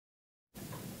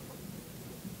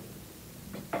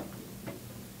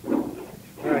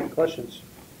All right, questions?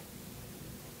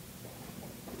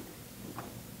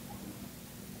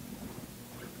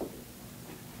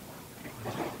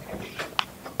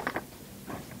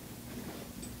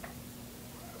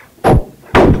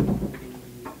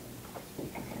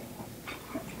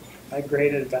 I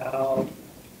graded about a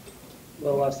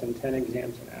little less than 10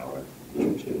 exams an hour,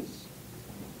 which is,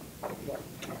 what,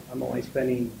 I'm only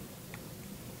spending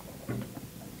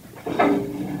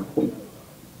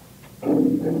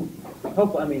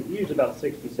hopefully, I mean, usually about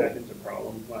 60 seconds a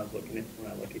problem when I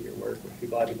look at your work, which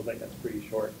a lot of people think that's pretty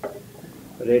short.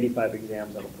 But 85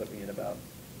 exams, that'll put me at about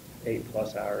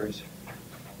 8+ hours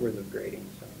worth of grading,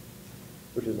 so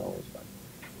which is always fun.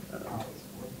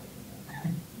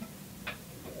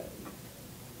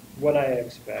 What I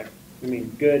expect, I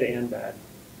mean, good and bad.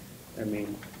 I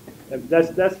mean,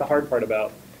 that's the hard part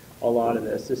about a lot of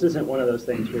this. This isn't one of those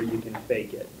things where you can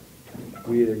fake it.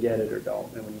 You either get it or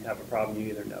don't, and when you have a problem, you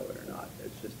either know it or not.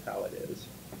 It's just how it is.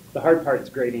 The hard part is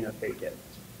grading a fake it.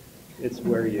 It's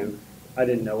where I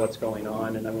didn't know what's going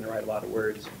on, and I'm going to write a lot of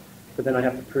words, but then I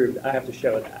have to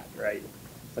show that, right?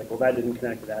 It's like, well, that didn't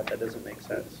connect to that. That doesn't make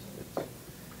sense.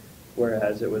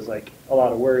 Whereas it was like a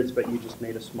lot of words, but you just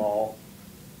made a small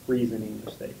reasoning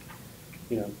mistake.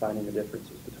 Finding the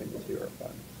differences between the two are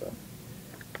fun. So,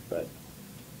 but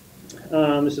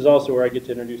this is also where I get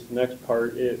to introduce the next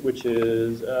part, which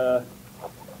is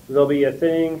there'll be a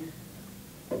thing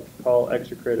called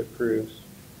extra credit proofs.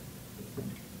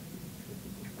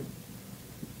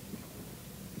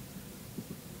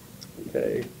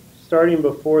 Okay, starting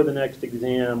before the next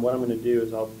exam, what I'm going to do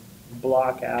is I'll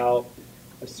block out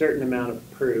a certain amount of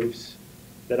proofs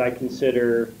that I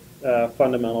consider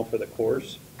fundamental for the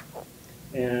course.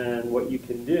 And what you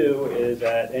can do is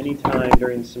at any time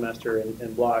during the semester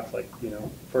in blocks, like,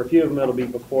 for a few of them it'll be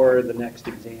before the next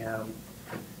exam,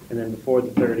 and then before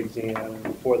the third exam, and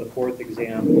before the fourth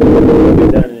exam. It'll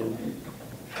be done in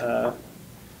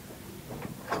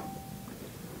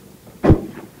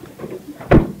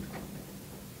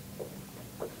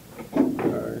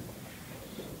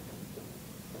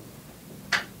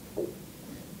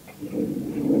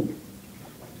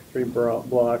three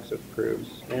blocks of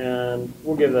proofs, and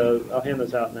we'll give those. I'll hand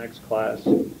those out next class.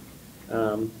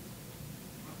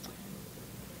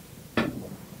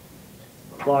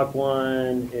 Block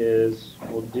 1 is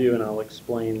we'll do, and I'll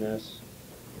explain this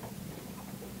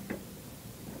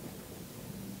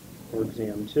for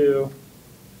exam 2.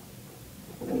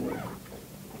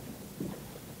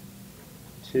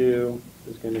 2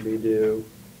 is going to be due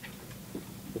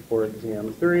before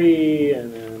exam 3,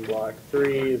 and then block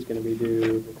 3 is going to be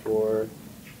due before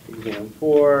exam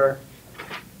 4.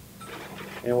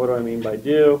 And what do I mean by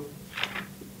due?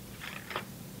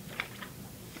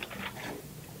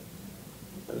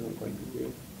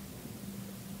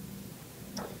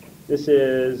 This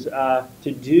is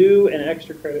to do an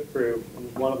extra credit proof.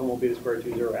 One of them will be the square root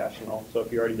 2 is irrational. So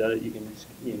if you already done it, you can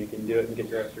do it and get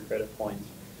your extra credit points.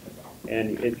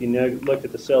 And if you looked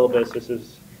at the syllabus,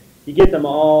 you get them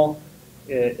all.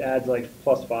 It adds like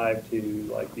 +5 to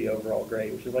like the overall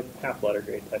grade, which is like a half letter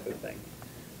grade type of thing.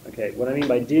 Okay, what I mean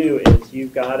by due is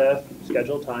you've got to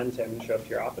schedule time and say I'm going to show up to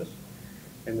your office,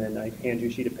 and then I hand you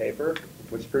a sheet of paper,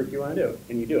 which proof you want to do,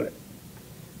 and you do it.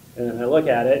 And then I look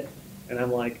at it, and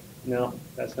I'm like, no,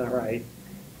 that's not right.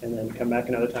 And then come back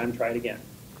another time, try it again,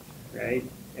 right?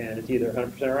 And it's either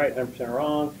 100% right, 100%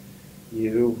 wrong.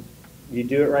 You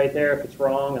do it right there. If it's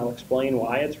wrong, I'll explain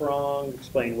why it's wrong,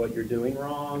 explain what you're doing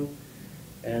wrong,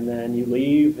 and then you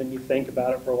leave and you think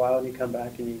about it for a while, and you come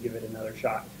back and you give it another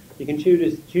shot. You can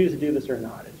choose to do this or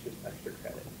not. It's just extra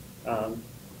credit.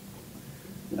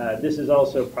 This is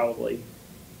also probably,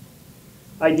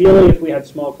 ideally, if we had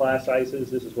small class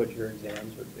sizes, this is what your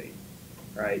exams would be,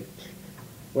 right?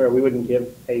 Where we wouldn't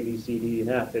give A, B, C, D, and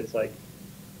F. It's like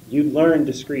you'd learn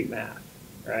discrete math,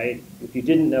 right? If you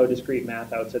didn't know discrete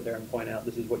math, I would sit there and point out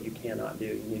this is what you cannot do.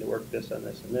 You need to work this on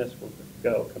this and this.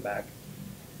 We'll come back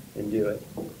and do it.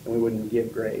 And we wouldn't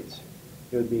give grades.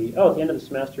 It would be, oh, at the end of the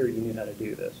semester, you knew how to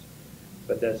do this.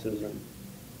 But this isn't,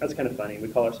 that's kind of funny. We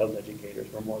call ourselves educators.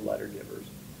 We're more letter givers.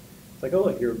 It's like, oh,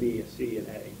 look, you're a B, a C, an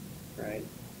A, right?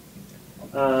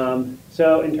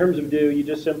 So in terms of due, you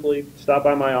just simply stop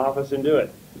by my office and do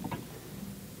it.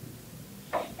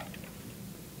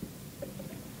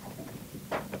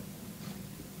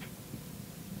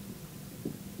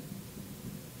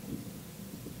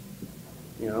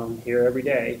 I'm here every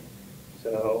day,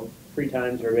 so free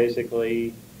times are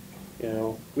basically,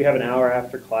 we have an hour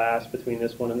after class between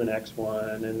this one and the next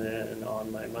one, and then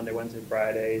on my Monday, Wednesday,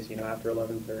 Fridays, after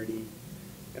 11:30,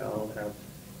 I'll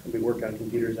be working on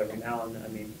computers every now and then. I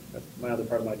mean, that's my other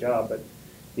part of my job, but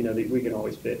we can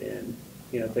always fit in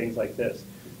things like this.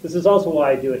 This is also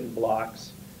why I do it in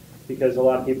blocks, because a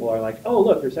lot of people are like, oh,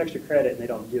 look, there's extra credit, and they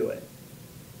don't do it.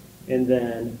 And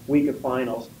then week of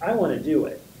finals, I want to do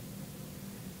it.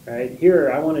 Right?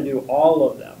 Here, I want to do all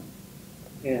of them.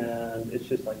 And it's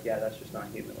just like, yeah, that's just not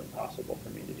humanly possible for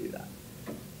me to do that.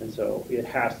 And so it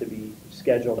has to be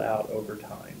scheduled out over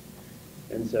time.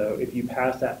 And so if you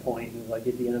pass that point, and like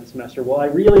at the end of the semester, well, I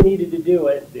really needed to do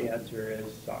it, the answer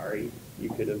is, sorry, you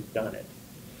could have done it.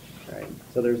 Right?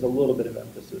 So there's a little bit of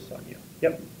emphasis on you.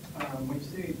 Yep? When you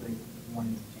say like 1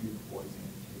 and 2 before exam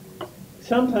 2,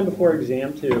 sometime before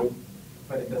exam 2.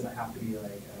 But it doesn't have to be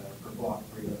like for block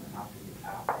 3, it doesn't have to be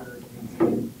after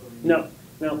exam 3?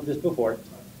 No, just before.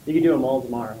 You can do them all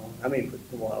tomorrow. I mean,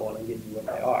 well, I want to give you what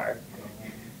they are.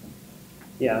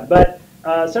 Yeah, but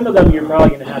some of them you're probably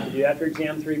going to have to do after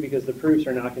exam 3 because the proofs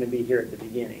are not going to be here at the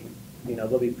beginning.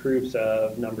 There'll be proofs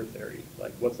of number theory,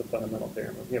 like what's the fundamental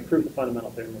theorem of, prove the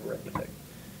fundamental theorem of arithmetic,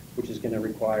 which is going to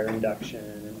require induction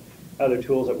and other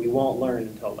tools that we won't learn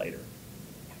until later.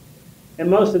 And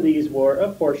most of these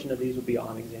a portion of these will be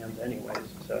on exams anyways,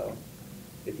 so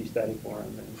if you study for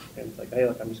them, and it's like, hey,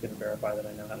 look, I'm just going to verify that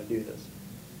I know how to do this.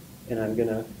 And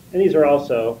these are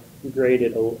also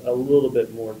graded a little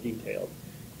bit more detailed,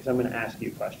 because I'm going to ask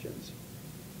you questions.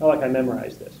 Oh, like I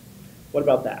memorized this. What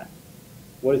about that?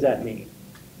 What does that mean?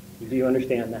 Do you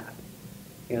understand that?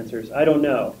 Answers, I don't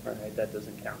know. All right, that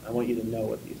doesn't count. I want you to know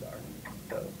what these are.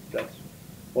 So that's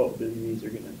what these are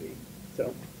going to be.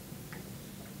 So,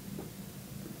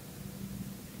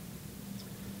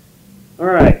 all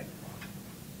right.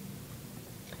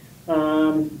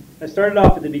 I started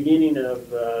off at the beginning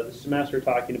of the semester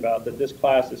talking about that this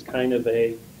class is kind of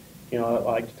I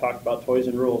like to talk about toys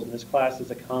and rules, and this class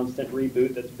is a constant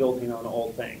reboot that's building on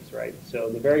old things, right? So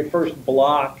the very first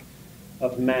block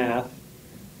of math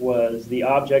was the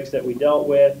objects that we dealt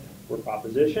with were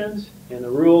propositions, and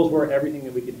the rules were everything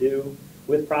that we could do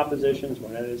with propositions.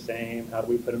 When they're the same, how do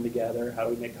we put them together? How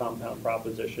do we make compound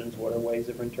propositions? What are ways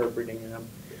of interpreting them?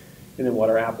 And then what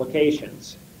are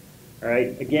applications? All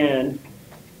right, again,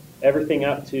 everything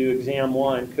up to exam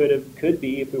 1 could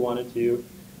be, if we wanted to,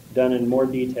 done in more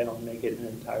detail and make it an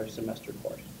entire semester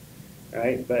course. All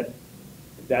right, but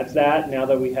that's that. Now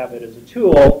that we have it as a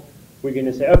tool, we're going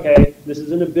to say, okay, this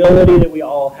is an ability that we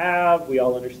all have. We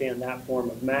all understand that form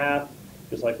of math,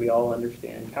 just like we all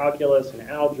understand calculus and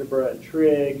algebra and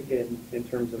trig in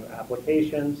terms of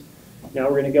applications. Now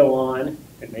we're going to go on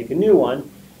and make a new one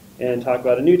and talk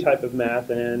about a new type of math.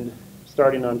 And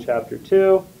starting on chapter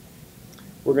 2,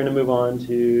 we're going to move on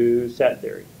to set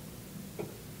theory.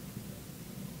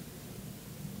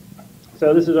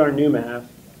 So this is our new math.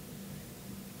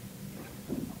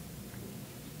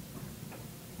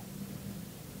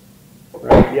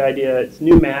 Right, the idea, it's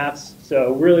new maths.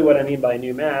 So really what I mean by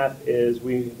new math is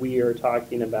we are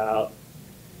talking about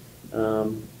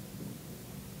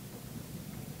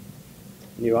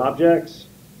new objects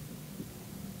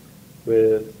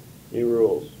with new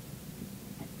rules.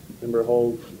 Remember, I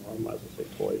might as well say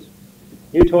toys.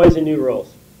 New toys and new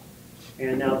rules.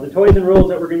 And now the toys and rules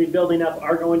that we're going to be building up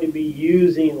are going to be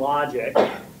using logic,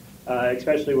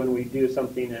 especially when we do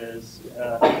something as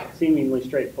seemingly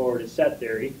straightforward as set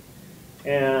theory.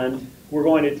 And we're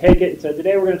going to take it, so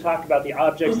today we're going to talk about the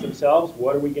objects themselves.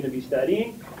 What are we going to be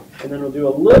studying? And then we'll do a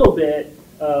little bit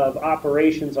of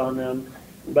operations on them.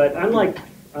 But unlike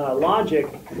logic,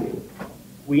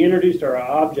 we introduced our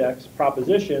objects,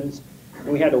 propositions,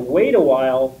 and we had to wait a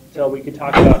while till we could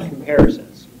talk about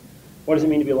comparisons. What does it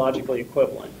mean to be logically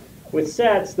equivalent? With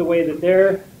sets, the way that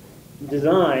they're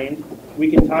designed, we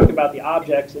can talk about the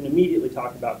objects and immediately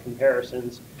talk about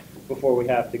comparisons before we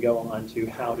have to go on to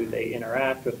how do they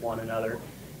interact with one another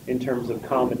in terms of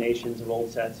combinations of old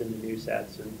sets into new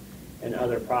sets and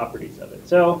other properties of it.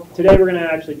 So today we're going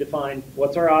to actually define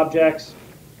what's our objects,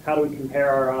 how do we compare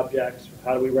our objects,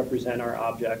 how do we represent our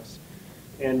objects,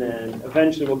 and then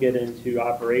eventually we'll get into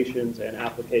operations and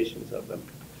applications of them.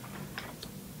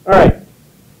 All right.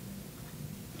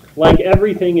 Like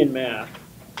everything in math,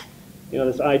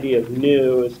 this idea of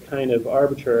new is kind of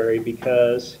arbitrary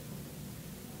because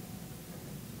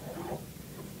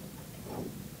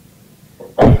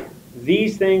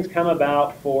these things come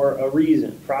about for a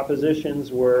reason.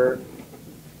 Propositions were,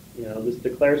 this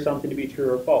declares something to be true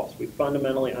or false. We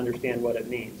fundamentally understand what it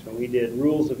means. When we did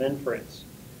rules of inference,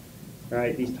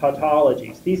 right, these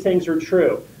tautologies, these things are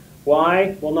true.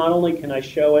 Why? Well, not only can I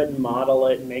show it and model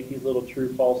it and make these little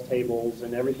true-false tables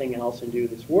and everything else and do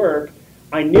this work,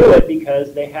 I knew it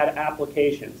because they had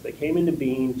applications. They came into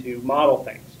being to model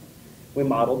things. We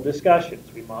modeled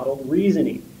discussions. We modeled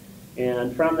reasoning.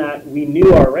 And from that, we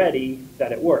knew already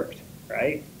that it worked,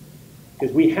 right?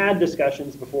 Because we had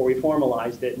discussions before we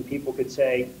formalized it, and people could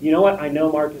say, you know what, I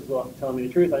know Mark is telling me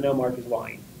the truth, I know Mark is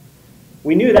lying.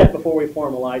 We knew that before we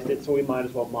formalized it, so we might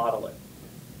as well model it.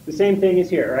 The same thing is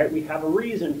here, right? We have a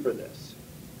reason for this.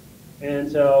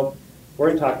 And so we're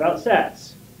going to talk about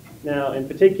sets. Now, in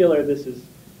particular, this is,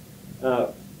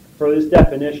 for this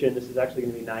definition, this is actually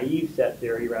going to be naive set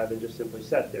theory rather than just simply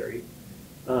set theory.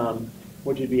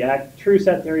 Which would be true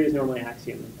set theory is normally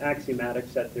axiomatic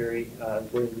set theory. We're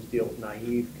going to just deal with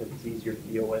naive because it's easier to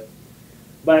deal with.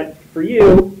 But for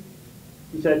you,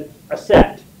 you said a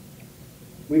set.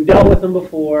 We've dealt with them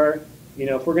before. You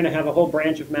know, if we're going to have a whole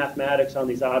branch of mathematics on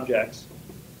these objects,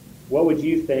 what would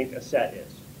you think a set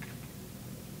is?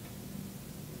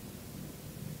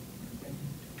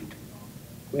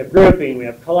 We have grouping, we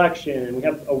have collection, we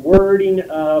have a wording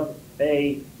of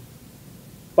a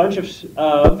bunch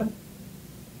of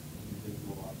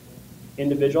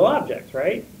individual objects,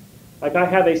 right? Like I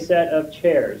have a set of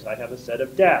chairs, I have a set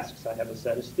of desks, I have a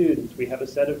set of students, we have a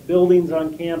set of buildings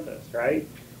on campus, right?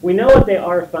 We know what they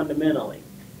are fundamentally.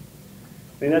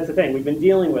 I mean, that's the thing. We've been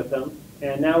dealing with them,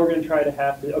 and now we're going to try to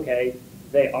have to, okay,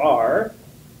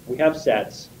 we have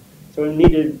sets, so we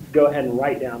need to go ahead and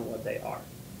write down what they are.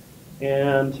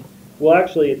 And we'll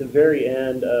actually, at the very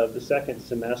end of the second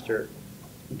semester,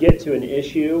 get to an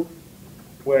issue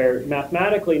where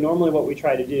mathematically, normally what we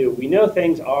try to do, we know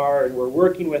things are, and we're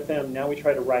working with them, now we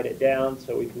try to write it down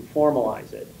so we can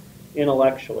formalize it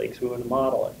intellectually, because we want to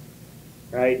model it,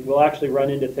 right? We'll actually run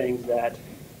into things that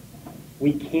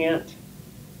we can't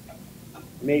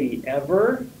maybe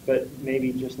ever, but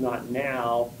maybe just not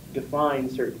now, define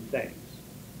certain things.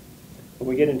 When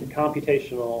we get into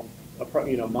computational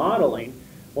modeling,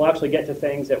 we'll actually get to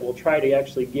things that we'll try to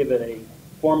actually give it a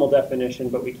formal definition,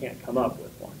 but we can't come up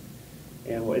with one.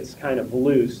 And it's kind of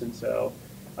loose, and so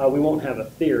we won't have a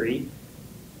theory.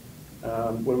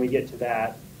 When we get to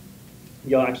that,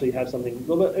 you'll actually have something a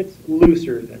little bit, it's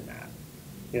looser than that.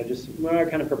 You know, just we're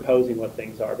kind of proposing what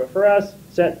things are. But for us,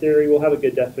 set theory, we'll have a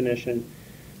good definition.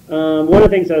 One of the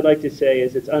things I'd like to say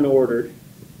is it's unordered.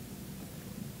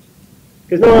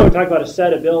 Because normally we talk about a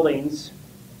set of buildings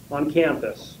on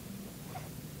campus.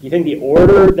 Do you think the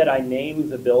order that I name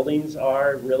the buildings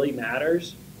are really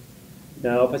matters?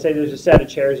 No, if I say there's a set of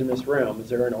chairs in this room, is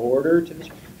there an order to this?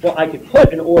 Well, I could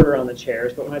put an order on the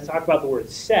chairs, but when I talk about the word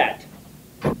set,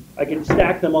 I could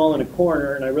stack them all in a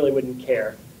corner and I really wouldn't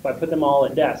care. If I put them all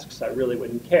at desks, I really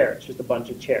wouldn't care. It's just a bunch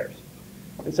of chairs.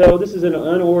 And so this is an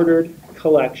unordered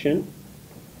collection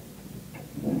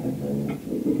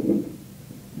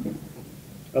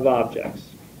of objects.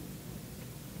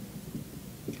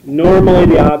 Normally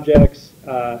the objects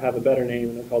have a better name,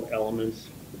 and they're called elements.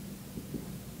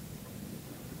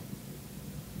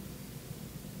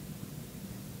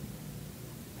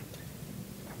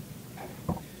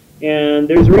 And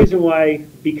there's a reason why,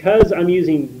 because I'm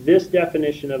using this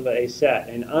definition of a set,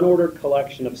 an unordered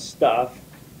collection of stuff,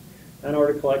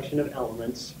 unordered collection of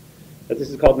elements, that this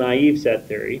is called naive set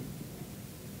theory.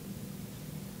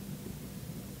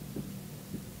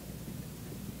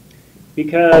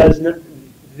 Because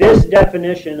this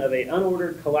definition of an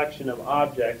unordered collection of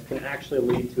objects can actually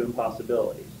lead to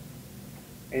impossibilities.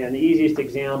 And the easiest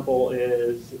example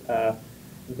is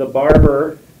the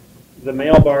barber, the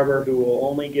male barber who will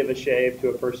only give a shave to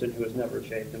a person who has never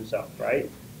shaved himself, right?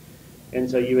 And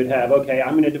so you would have, okay,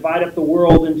 I'm going to divide up the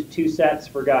world into two sets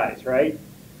for guys, right?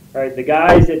 All right, the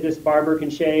guys that this barber can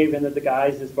shave and that the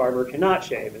guys this barber cannot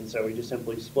shave. And so we just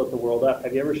simply split the world up.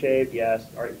 Have you ever shaved? Yes.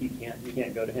 All right, you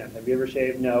can't go to him. Have you ever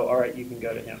shaved? No. All right, you can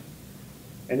go to him.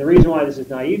 And the reason why this is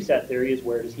naive set theory is,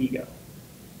 where does he go?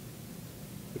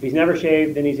 If he's never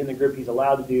shaved, then he's in the group he's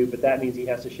allowed to do, but that means he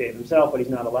has to shave himself, but he's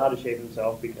not allowed to shave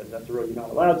himself because that's a rule you're not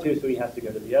allowed to, so he has to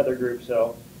go to the other group.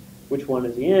 So which one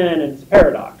is he in? And it's a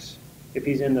paradox. If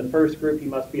he's in the first group, he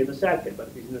must be in the second, but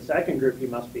if he's in the second group, he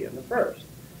must be in the first.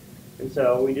 And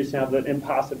so we just have an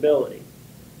impossibility.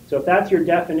 So if that's your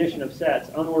definition of sets,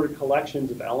 unordered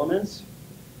collections of elements,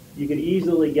 you could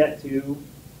easily get to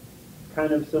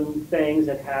kind of some things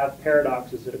that have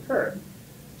paradoxes that occur.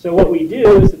 So what we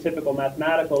do is the typical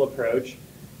mathematical approach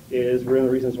is one of the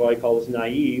reasons why I call this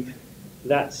naive.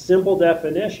 That simple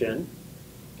definition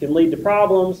can lead to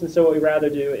problems, and so what we rather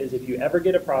do is, if you ever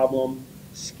get a problem,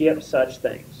 skip such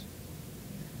things.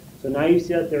 So naive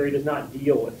set theory does not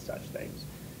deal with such things.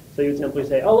 So you would simply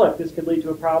say, oh look, this could lead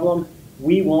to a problem.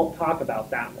 We won't talk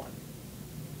about that one.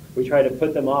 We try to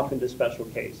put them off into special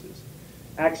cases.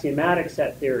 Axiomatic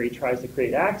set theory tries to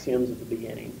create axioms at the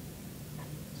beginning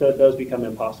so that those become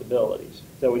impossibilities,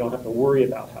 so we don't have to worry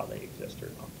about how they exist or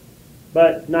not.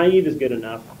 But naive is good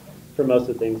enough for most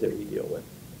of the things that we deal with.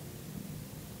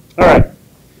 All right.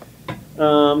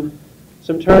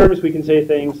 Some terms, we can say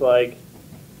things like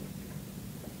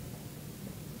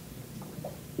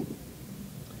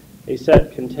a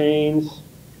set contains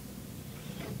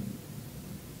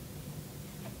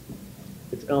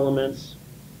its elements.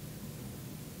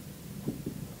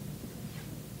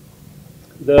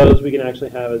 Those we can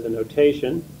actually have as a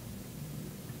notation.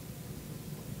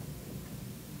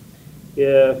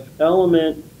 If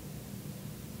element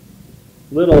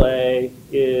little a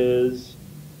is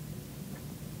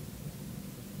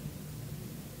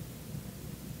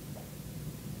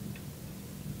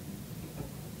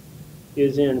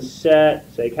in set,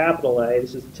 say capital A,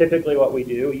 this is typically what we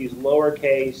do. We use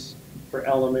lowercase for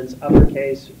elements,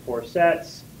 uppercase for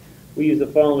sets. We use the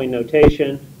following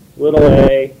notation. Little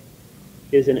a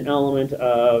is an element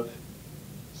of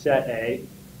set A.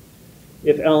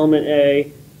 If element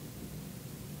A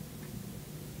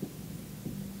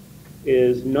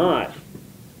is not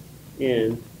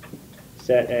in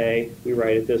set A, we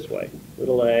write it this way.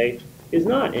 Little a is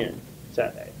not in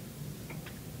set A.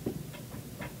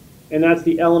 And that's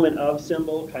the element of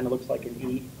symbol, kind of looks like an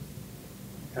E,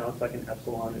 kind of looks like an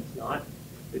epsilon, it's not.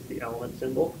 It's the element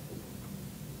symbol.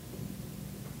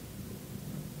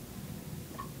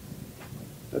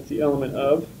 That's the element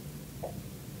of.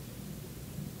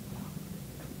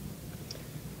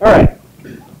 All right.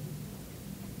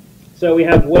 So we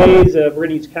have ways of, we're going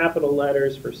to use capital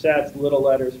letters for sets, little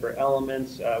letters for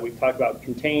elements. We've talked about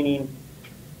containing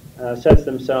sets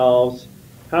themselves.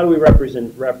 How do we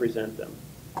represent them?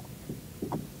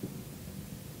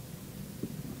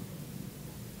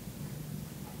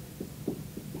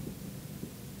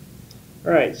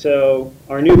 All right, so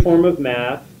our new form of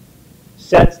math,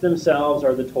 sets themselves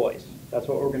are the toys. That's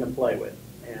what we're going to play with.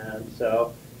 And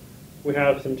so we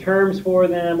have some terms for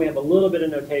them. We have a little bit of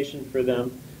notation for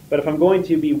them. But if I'm going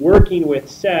to be working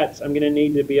with sets, I'm going to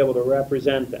need to be able to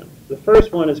represent them. The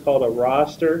first one is called a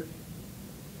roster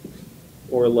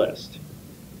or list.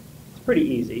 It's pretty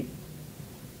easy.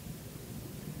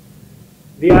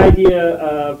 The idea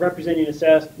of representing a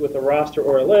set with a roster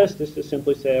or a list is to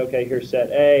simply say, okay, here's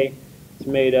set A. It's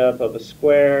made up of a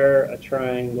square, a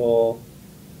triangle,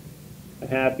 a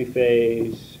happy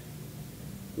face,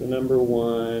 the number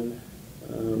 1,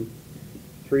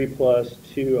 3 plus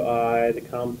 2i, the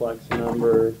complex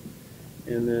number,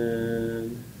 and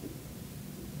then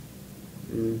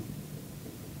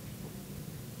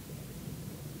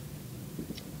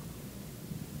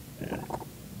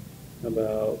how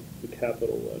about the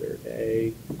capital letter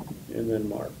A, and then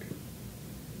mark.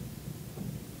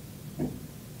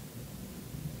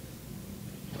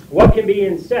 What can be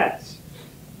in sets?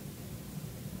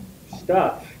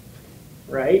 Stuff,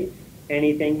 right?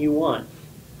 Anything you want.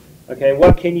 Okay,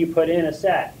 what can you put in a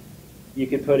set? You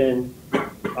could put in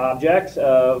objects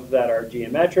that are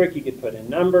geometric. You could put in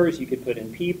numbers. You could put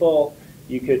in people.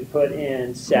 You could put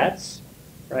in sets,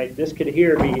 right? This could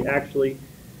here be actually,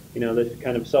 the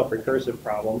kind of self-recursive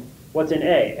problem. What's in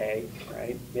A,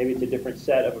 right? Maybe it's a different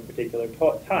set of a particular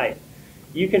type.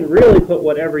 You can really put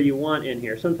whatever you want in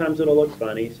here. Sometimes it'll look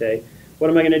funny. Say, what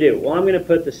am I going to do? Well, I'm going to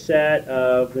put the set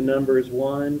of the numbers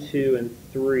 1, 2, and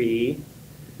 3,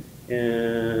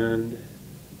 and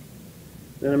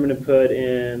then I'm going to put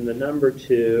in the number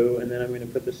 2, and then I'm going to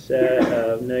put the set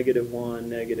of -1,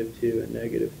 -2, and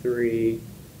 -3.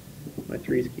 My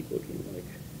 3's keep looking like.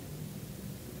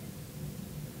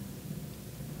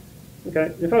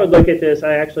 Okay, if I would look at this,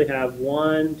 I actually have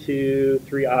 1, 2,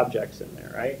 3 objects in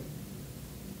there, right?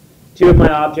 2 of my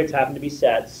objects happen to be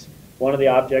sets. One of the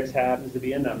objects happens to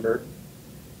be a number.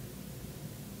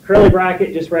 Curly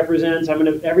bracket just represents,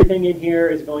 everything in here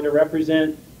is going to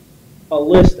represent a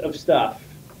list of stuff.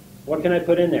 What can I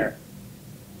put in there?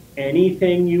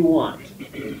 Anything you want.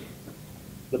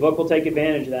 The book will take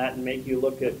advantage of that and make you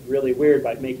look at really weird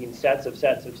by making sets of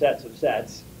sets of sets of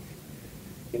sets.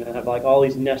 Have like all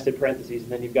these nested parentheses,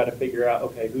 and then you've got to figure out,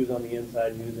 okay, who's on the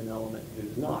inside, who's an element,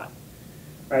 who's not.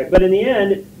 Right, but in the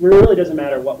end, it really doesn't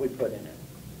matter what we put in it.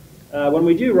 When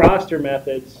we do roster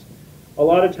methods, a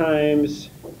lot of times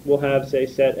we'll have, say,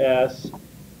 set S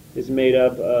is made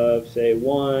up of, say,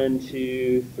 1,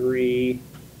 2, 3,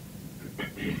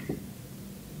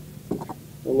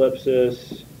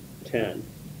 ellipsis, 10.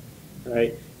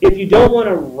 Right? If you don't want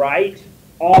to write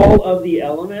all of the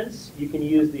elements, you can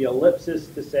use the ellipsis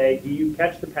to say, do you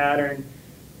catch the pattern?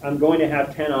 I'm going to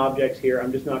have 10 objects here.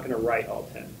 I'm just not going to write all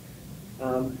 10.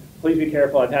 Please be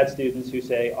careful. I've had students who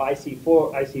say, I see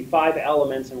 5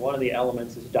 elements, and one of the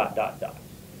elements is ...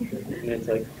 And it's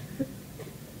like,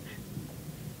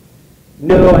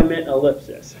 no, I meant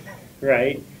ellipsis,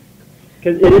 right?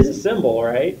 Because it is a symbol,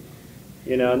 right?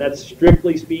 You know, and that's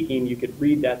strictly speaking, you could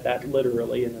read that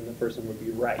literally, and then the person would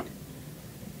be right.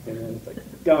 And then it's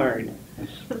like, darn.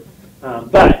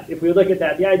 But if we look at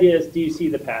that, the idea is, do you see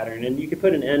the pattern? And you could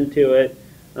put an end to it.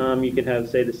 You can have,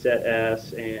 say, the set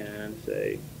S and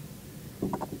say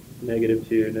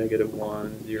 -2,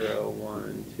 -1, 0,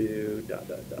 1, 2, ...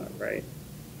 right?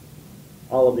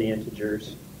 All of the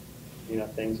integers, you know,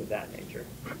 things of that nature.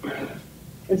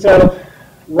 And so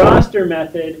roster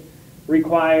method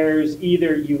requires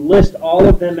either you list all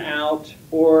of them out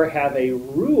or have a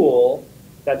rule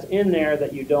that's in there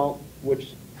that you don't,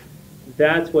 which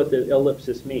that's what the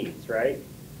ellipsis means, right?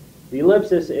 The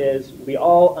ellipsis is we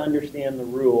all understand the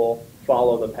rule,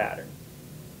 follow the pattern.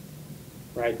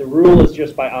 Right? The rule is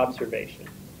just by observation.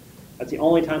 That's the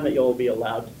only time that you'll be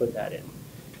allowed to put that in,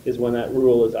 is when that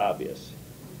rule is obvious.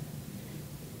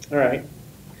 All right.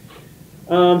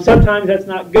 Sometimes that's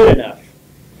not good enough.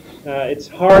 It's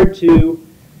hard to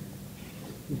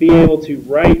be able to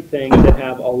write things that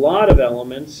have a lot of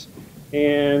elements,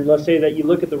 and let's say that you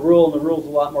look at the rule and the rule's a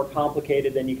lot more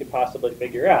complicated than you could possibly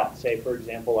figure out, say, for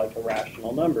example, like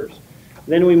irrational numbers.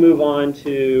 Then we move on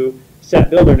to set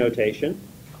builder notation.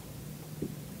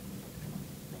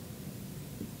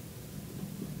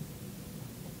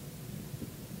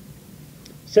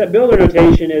 Set builder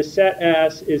notation is set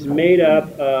S is made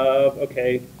up of,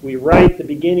 okay, we write the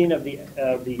beginning of the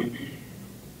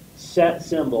set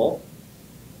symbol.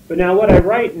 But now what I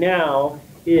write now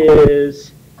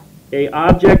is a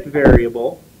object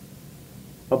variable,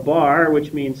 a bar,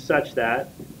 which means such that,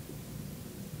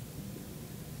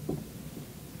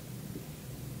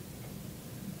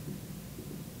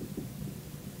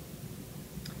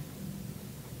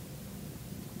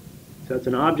 so it's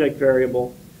an object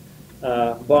variable.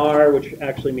 Bar, which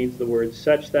actually means the word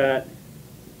such that.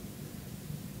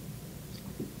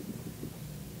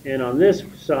 And on this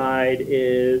side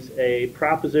is a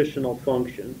propositional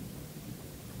function.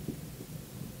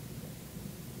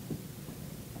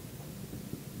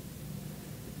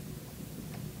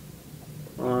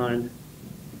 On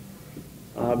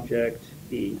object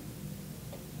E.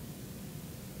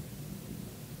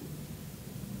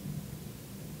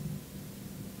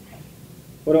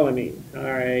 What do I mean? All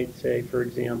right, say, for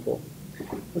example,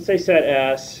 let's say set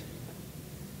S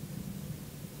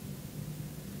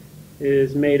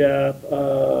is made up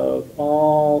of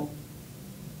all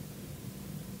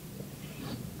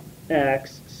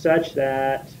x such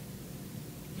that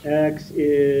x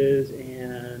is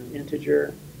an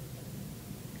integer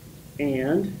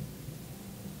and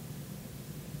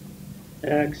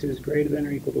x is greater than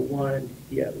or equal to 1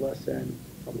 yet less than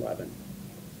 11.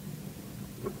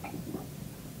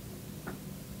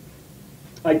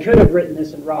 I could have written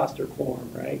this in roster form,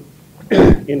 right?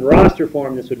 In roster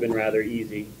form, this would have been rather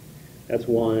easy. That's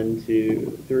 1,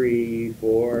 2, 3,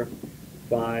 4,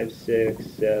 5, 6,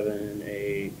 7,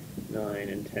 8, 9,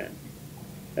 and 10.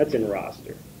 That's in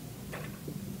roster.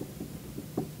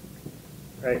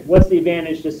 Right? What's the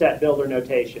advantage to set builder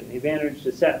notation? The advantage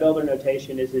to set builder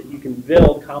notation is that you can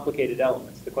build complicated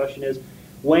elements. The question is,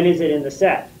 when is it in the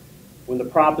set? When the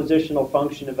propositional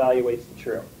function evaluates the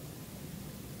true.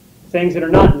 Things that are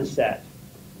not in the set,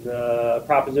 the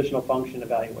propositional function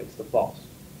evaluates the false.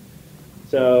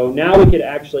 So now we could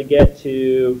actually get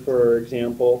to, for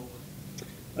example,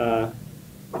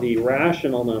 the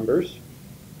rational numbers.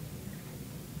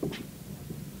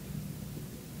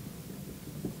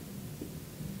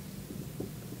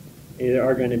 They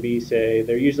are going to be, say,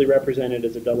 they're usually represented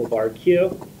as a double bar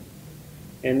Q.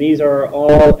 And these are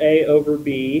all A over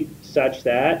B such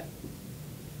that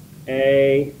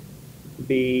A,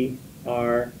 B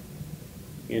are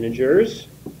integers,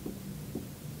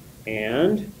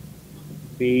 and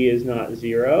B is not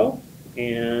 0,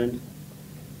 and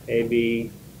A,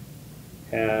 B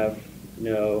have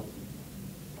no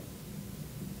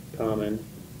common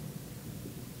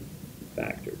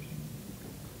factors.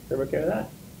 Everybody care of that?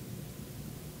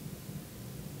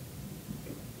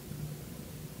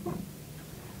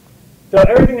 So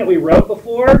everything that we wrote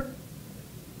before,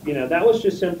 you know, that was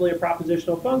just simply a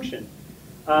propositional function.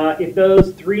 If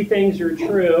those three things are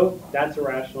true, that's a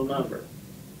rational number.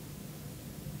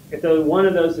 If one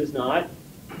of those is not,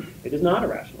 it is not a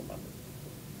rational number.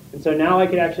 And so now I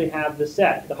could actually have the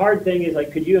set. The hard thing is,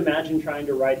 like, could you imagine trying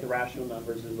to write the rational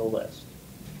numbers as a list?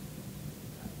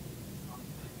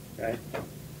 Okay.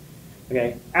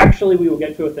 Okay. Actually, we will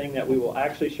get to a thing that we will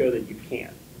actually show that you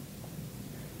can.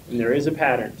 And there is a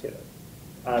pattern to it.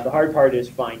 The hard part is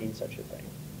finding such a thing.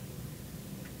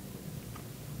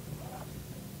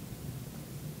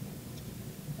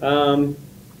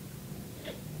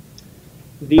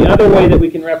 The other way that we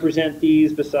can represent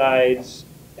these besides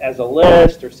as a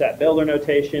list or set builder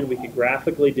notation. We could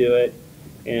graphically do it,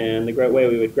 and the great way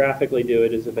we would graphically do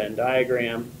it is a Venn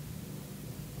diagram.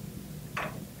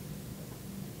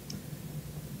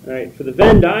 All right, for the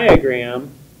Venn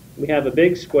diagram, we have a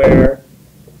big square.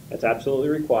 That's absolutely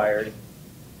required.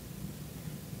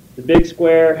 The big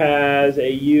square has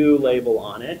a U label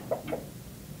on it.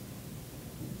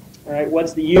 All right,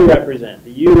 what's the U represent?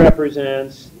 The U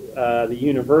represents the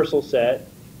universal set.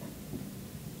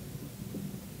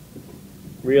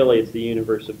 Really, it's the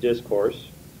universe of discourse.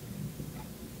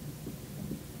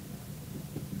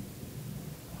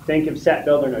 Think of set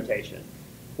builder notation.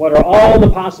 What are all the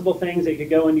possible things that could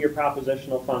go into your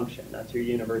propositional function? That's your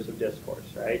universe of discourse,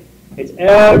 right? It's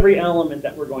every element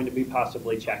that we're going to be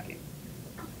possibly checking.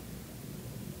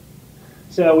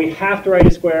 So we have to write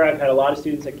a square. I've had a lot of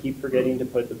students that keep forgetting to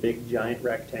put the big giant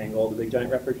rectangle. The big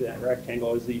giant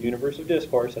rectangle is the universe of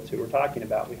discourse. That's who we're talking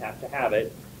about. We have to have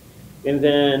it. And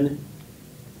then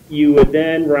you would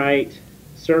then write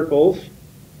circles.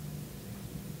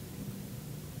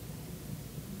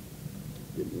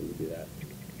 Didn't mean to do that.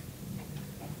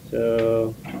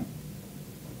 So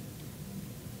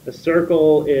a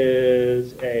circle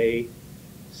is a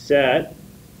set.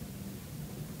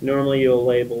 Normally you'll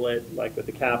label it like with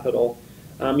a capital.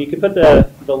 You can put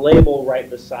the label right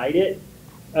beside it.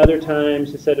 Other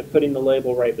times, instead of putting the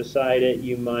label right beside it,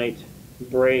 you might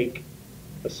break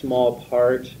a small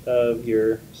part of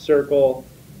your circle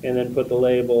and then put the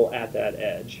label at that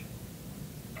edge.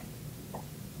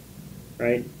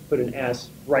 Right? Put an S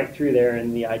right through there,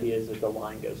 and the idea is that the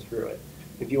line goes through it.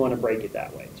 If you want to break it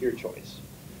that way, it's your choice.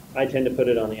 I tend to put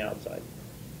it on the outside.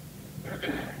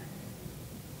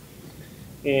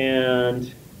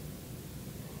 And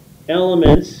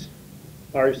elements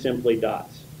are simply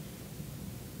dots.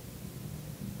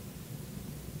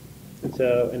 And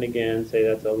so, and again, say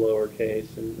that's a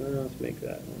lowercase, and let's make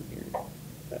that one here,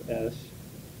 that S,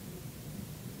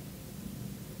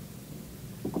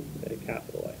 okay,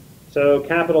 capital A. So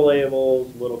capital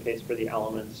labels, little case for the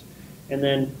elements. And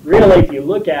then really, if you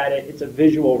look at it, it's a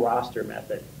visual roster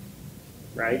method,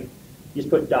 right? You just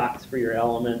put dots for your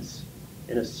elements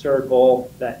in a circle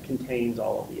that contains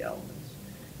all of the elements.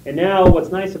 And now what's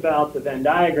nice about the Venn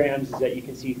diagrams is that you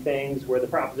can see things where the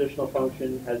propositional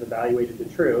function has evaluated the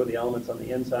true, the elements on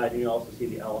the inside, and you also see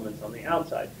the elements on the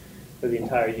outside for the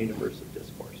entire universe of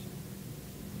discourse.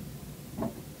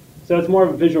 So it's more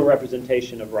of a visual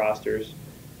representation of rosters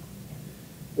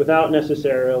without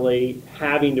necessarily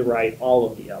having to write all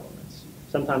of the elements.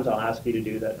 Sometimes I'll ask you to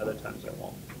do that, other times I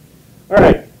won't. All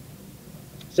right.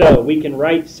 So we can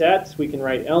write sets, we can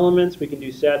write elements, we can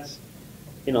do sets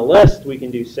in a list, we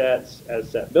can do sets as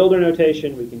set builder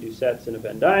notation, we can do sets in a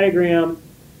Venn diagram.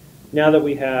 Now that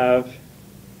we have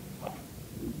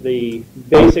the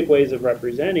basic ways of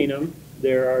representing them,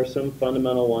 there are some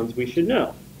fundamental ones we should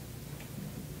know.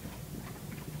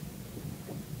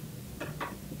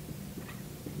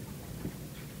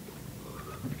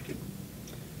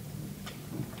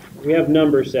 We have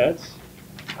number sets.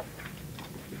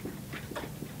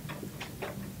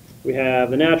 We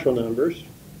have the natural numbers,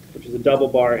 which is a double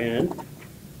bar n,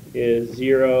 is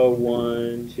 0,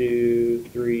 1, 2,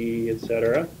 3,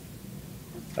 etc.,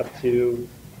 up to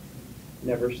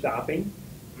never stopping.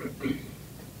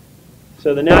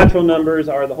 So the natural numbers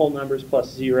are the whole numbers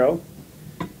plus 0.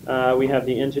 We have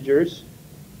the integers,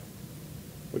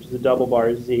 which is a double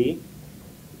bar z,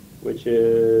 which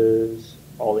is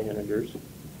all the integers.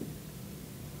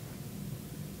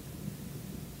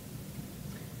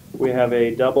 We have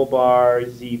a double bar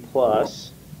z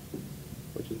plus,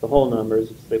 which is the whole numbers.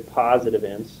 It's the positive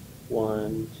ints.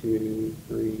 1, 2,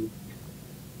 3.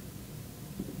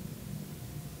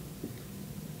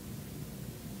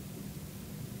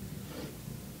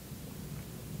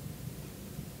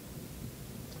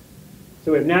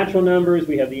 So we have natural numbers,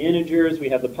 we have the integers, we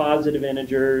have the positive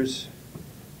integers.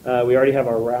 We already have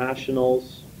our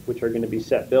rationals, which are going to be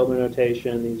set builder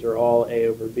notation. These are all a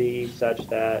over b such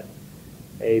that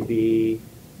a, b,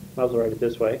 might as well write it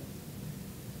this way.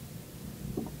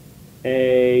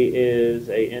 A is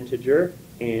a integer,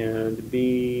 and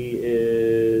b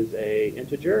is a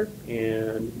integer,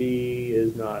 and b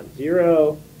is not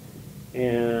 0,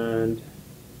 and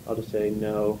I'll just say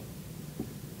no,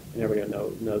 and everybody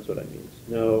knows what that means.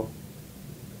 No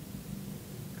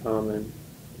common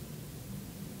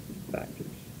factors.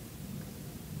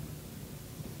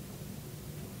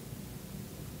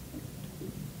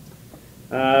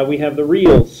 We have the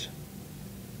reals.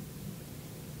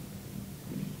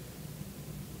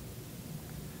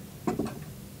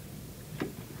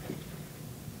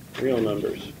 Real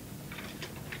numbers.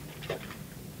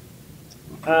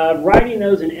 Writing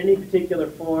those in any particular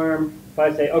form, if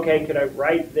I say, okay, could I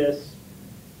write this,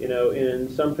 in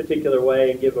some particular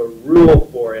way and give a rule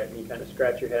for it, and you kind of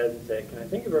scratch your head and say, can I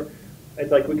think of a,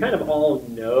 it's like we kind of all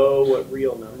know what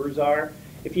real numbers are.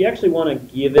 If you actually want to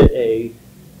give it a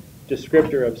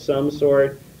descriptor of some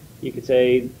sort, you could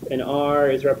say an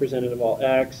R is representative of all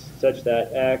x, such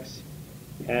that x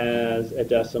has a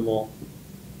decimal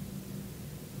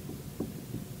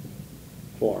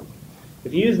form.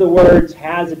 If you use the words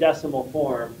has a decimal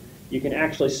form, you can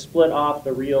actually split off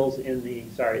the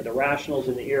the rationals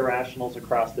and the irrationals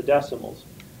across the decimals.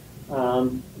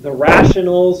 The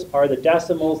rationals are the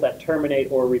decimals that terminate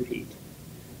or repeat.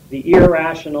 The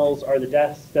irrationals are the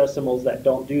decimals that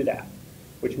don't do that,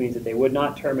 which means that they would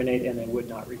not terminate and they would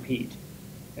not repeat.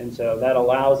 And so that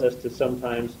allows us to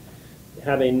sometimes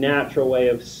have a natural way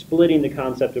of splitting the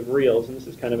concept of reals, and this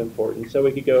is kind of important. So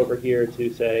we could go over here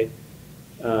to say,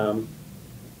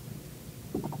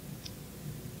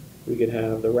 we could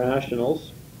have the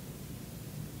rationals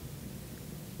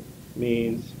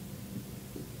means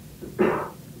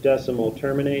decimal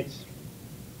terminates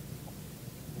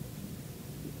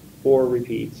or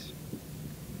repeats.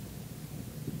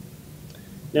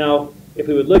 Now, if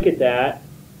we would look at that,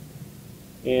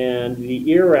 and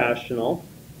the irrational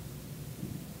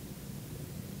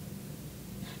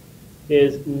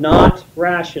is not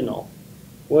rational.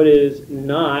 What is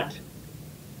not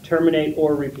terminate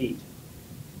or repeat?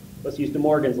 Let's use De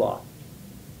Morgan's law.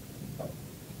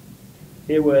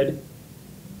 It would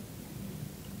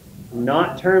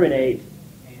not terminate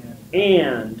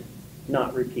and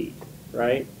not repeat,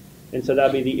 right? And so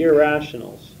that would be the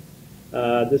irrationals.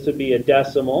 This would be a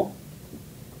decimal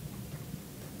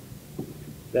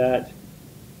that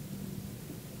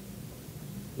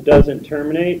doesn't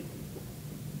terminate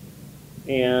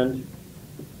and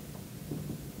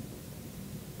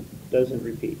doesn't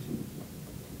repeat.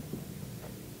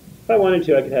 If I wanted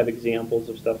to, I could have examples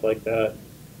of stuff like that.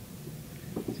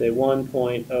 Say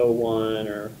 1.01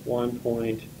 or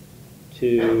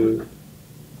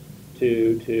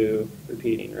 1.222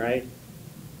 repeating, right?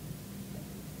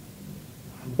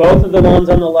 Both of the ones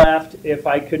on the left, if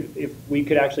we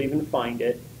could actually even find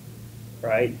it,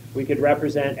 right? We could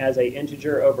represent as a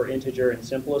integer over integer in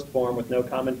simplest form with no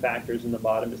common factors, and the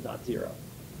bottom is not 0.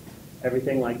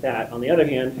 Everything like that. On the other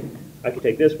hand, I could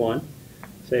take this one,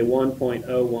 say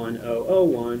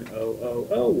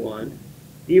 1.010010001.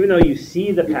 Even though you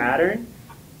see the pattern,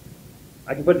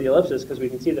 I can put the ellipsis because we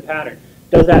can see the pattern.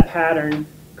 Does that pattern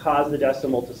cause the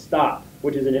decimal to stop,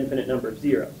 which is an infinite number of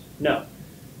zeros? No.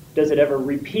 Does it ever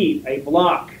repeat a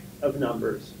block of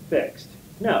numbers fixed?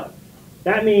 No.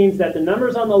 That means that the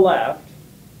numbers on the left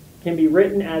can be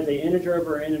written as an integer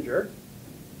over integer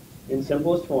in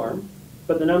simplest form,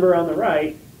 but the number on the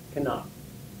right cannot.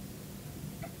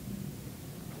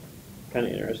 Kind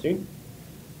of interesting.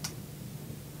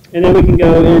 And then we can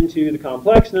go into the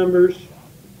complex numbers,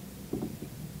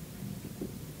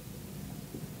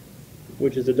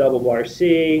 which is a double bar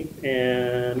C,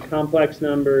 and complex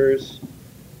numbers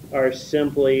are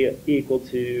simply equal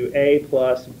to A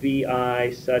plus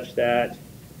BI, such that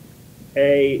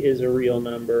A is a real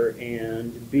number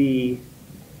and B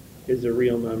is a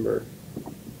real number,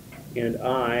 and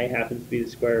I happens to be the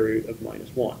square root of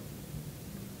 -1.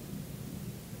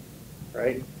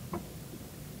 Right?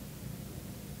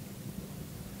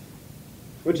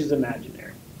 Which is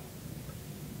imaginary.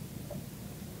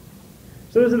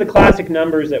 So those are the classic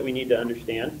numbers that we need to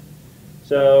understand.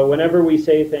 So whenever we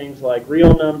say things like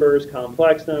real numbers,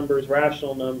 complex numbers,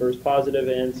 rational numbers, positive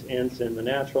ints, and the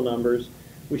natural numbers,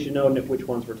 we should know which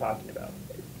ones we're talking about.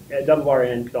 A double bar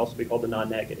n could also be called the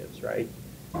non-negatives, right,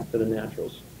 for the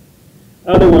naturals.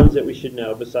 Other ones that we should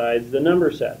know besides the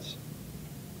number sets.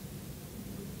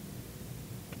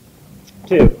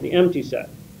 2, the empty set.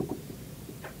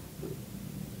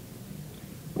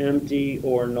 Empty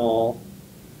or null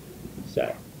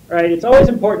set. All right, it's always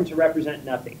important to represent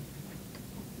nothing.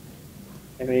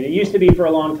 I mean, it used to be for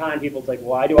a long time, people's like,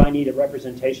 why do I need a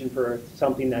representation for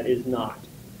something that is not?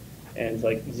 And it's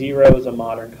like 0 is a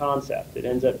modern concept. It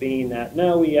ends up being that,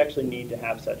 no, we actually need to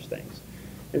have such things.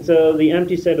 And so the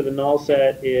empty set or the null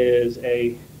set is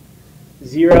a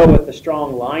 0 with a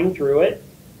strong line through it.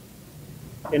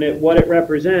 And what it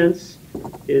represents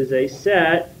is a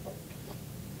set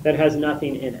that has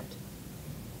nothing in it.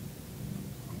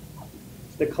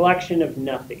 It's the collection of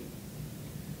nothing.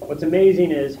 What's amazing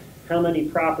is how many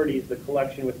properties the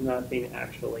collection with nothing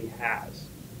actually has.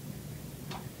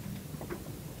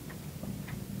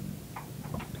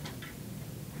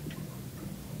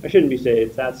 I shouldn't be saying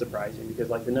it's that surprising, because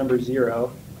like the number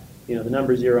 0, the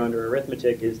number 0 under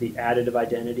arithmetic is the additive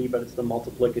identity, but it's the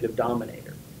multiplicative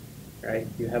dominator. right?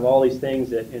 You have all these things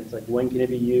that, and it's like, when can it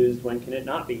be used, when can it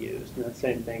not be used? And that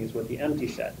same thing is with the empty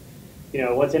set. You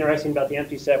know, what's interesting about the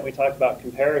empty set, when we talk about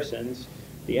comparisons,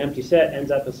 the empty set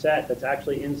ends up a set that's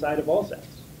actually inside of all sets.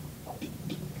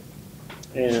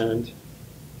 And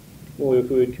well, if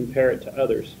we would compare it to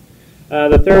others.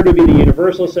 The third would be the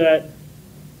universal set.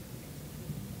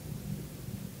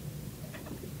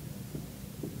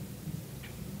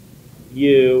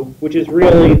 U, which is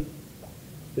really,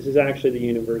 this is actually the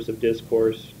universe of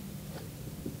discourse.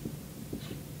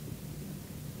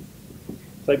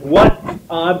 It's like, what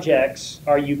objects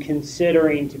are you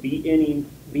considering to be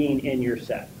being in your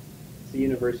set? It's the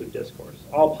universe of discourse.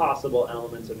 All possible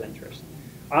elements of interest.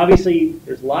 Obviously,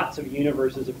 there's lots of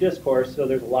universes of discourse, so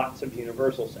there's lots of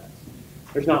universal sets.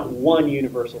 There's not one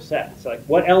universal set. It's like,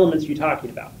 what elements are you talking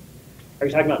about? Are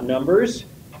you talking about numbers?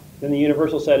 Then the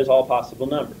universal set is all possible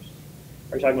numbers.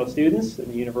 Are you talking about students? Then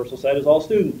the universal set is all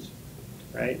students,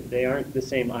 right? They aren't the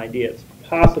same ideas,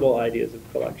 possible ideas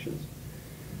of collections.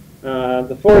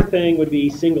 The fourth thing would be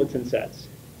singleton sets.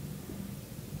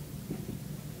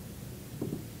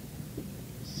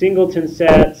 Singleton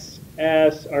sets,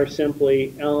 S, are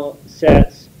simply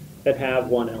sets that have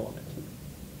one element.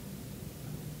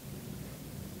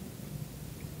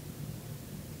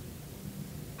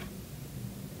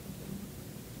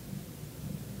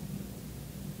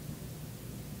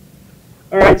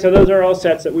 All right, so those are all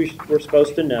sets that we're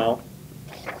supposed to know.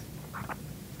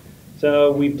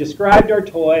 So we've described our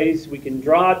toys. We can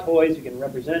draw toys. We can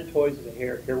represent toys.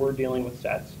 Here we're dealing with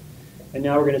sets. And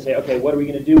now we're going to say, okay, what are we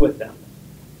going to do with them?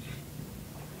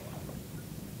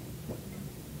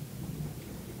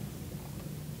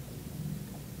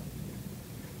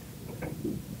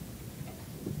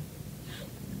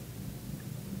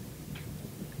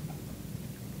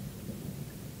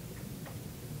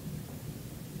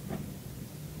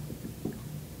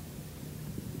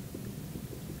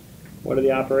 What are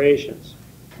the operations?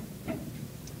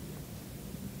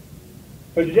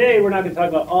 For today, we're not going to talk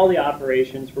about all the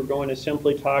operations. We're going to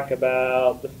simply talk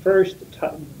about the first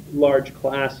large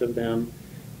class of them,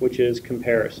 which is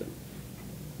comparison.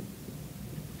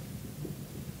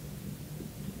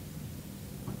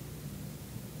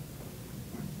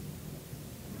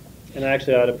 And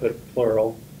actually, I ought to put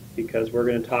plural, because we're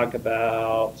going to talk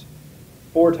about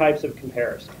 4 types of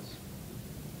comparisons.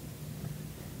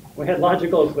 We had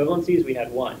logical equivalencies, we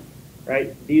had 1,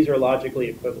 right? These are logically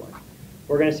equivalent.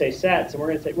 We're going to say sets, and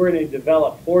we're going to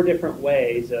develop 4 different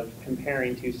ways of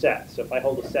comparing 2 sets. So if I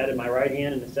hold a set in my right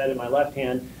hand and a set in my left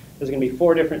hand, there's going to be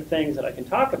 4 different things that I can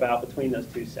talk about between those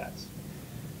 2 sets.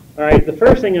 All right, the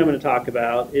first thing I'm going to talk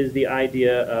about is the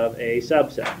idea of a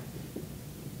subset.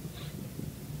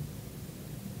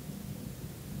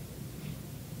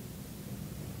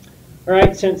 All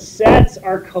right, since sets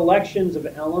are collections of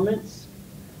elements,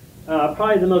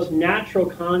 probably the most natural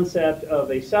concept of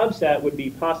a subset would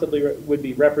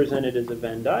be represented as a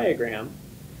Venn diagram.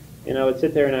 And I would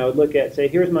sit there and I would look at, say,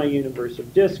 here's my universe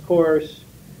of discourse.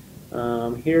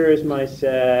 Here is my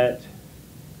set.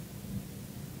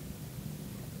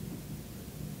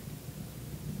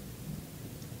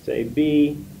 Say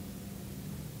B.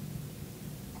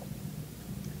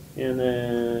 And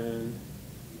then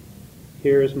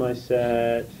here's my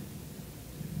set,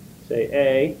 say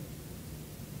A.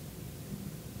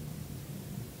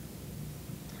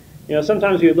 You know,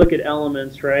 sometimes we would look at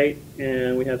elements, right?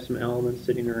 And we have some elements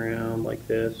sitting around like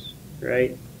this,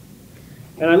 right?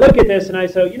 And I look at this and I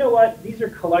say, you know what? These are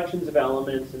collections of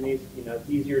elements, and these, you know, it's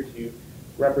easier to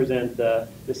represent the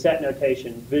set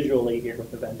notation visually here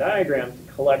with the Venn diagram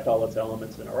to collect all its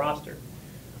elements in a roster.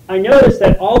 I notice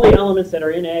that all the elements that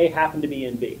are in A happen to be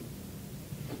in B,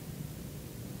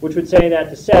 which would say that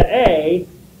the set A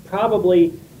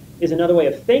probably is another way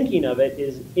of thinking of it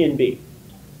is in B.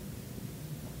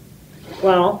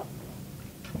 Well,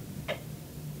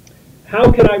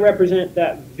 how can I represent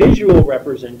that visual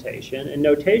representation? And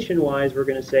notation-wise, we're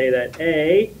going to say that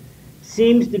A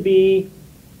seems to be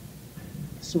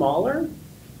smaller,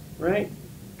 right?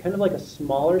 Kind of like a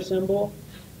smaller symbol.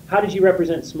 How did you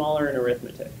represent smaller in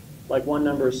arithmetic? Like one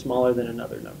number is smaller than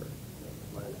another number.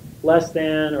 Less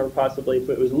than, or possibly if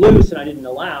it was loose and I didn't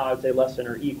allow, I would say less than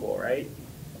or equal, right?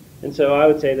 And so I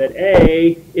would say that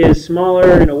A is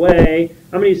smaller in a way.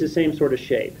 I'm going to use the same sort of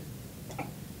shape.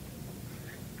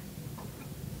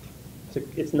 So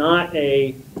it's not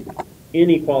a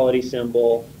inequality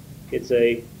symbol. It's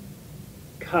a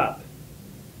cup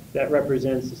that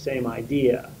represents the same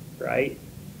idea, right?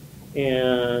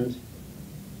 And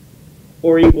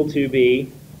or equal to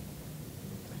B.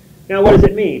 Now, what does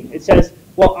it mean? It says,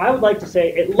 well, I would like to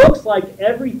say it looks like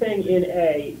everything in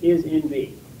A is in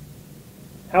B.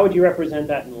 How would you represent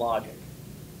that in logic?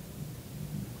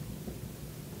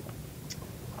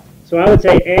 So I would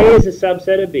say A is a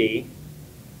subset of B.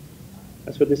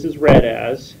 That's what this is read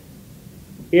as.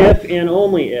 If and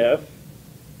only if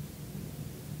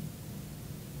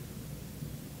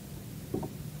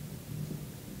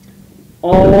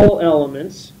all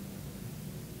elements,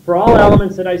 for all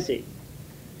elements that I see,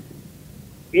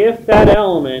 if that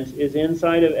element is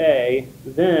inside of A,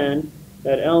 then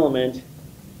that element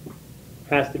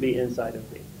has to be inside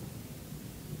of B.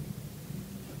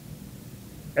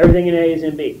 Everything in A is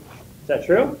in B. Is that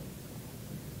true?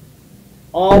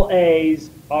 All A's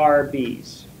are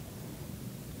B's.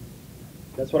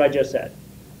 That's what I just said.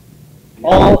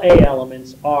 All A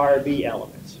elements are B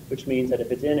elements, which means that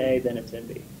if it's in A, then it's in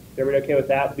B. Is everybody okay with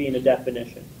that being a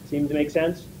definition? Seems to make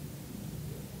sense?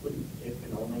 If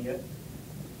and only if?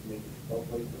 Both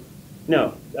places?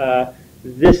 No.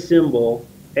 This symbol,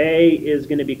 A is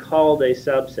going to be called a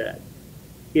subset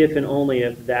if and only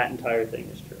if that entire thing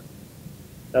is true.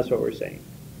 That's what we're saying.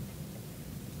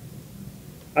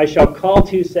 I shall call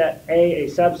to set A a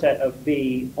subset of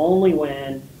B only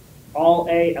when all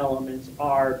A elements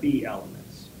are B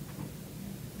elements.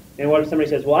 And what if somebody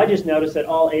says, well, I just noticed that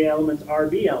all A elements are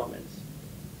B elements?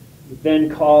 Then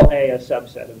call A a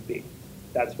subset of B.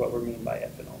 That's what we mean by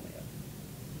if and only if.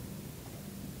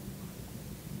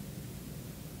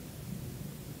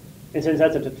 And since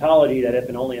that's a tautology, that if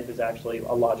and only if is actually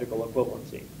a logical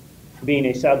equivalency. Being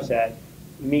a subset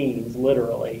means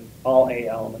literally all A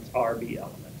elements are B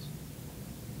elements.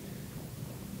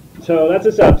 So that's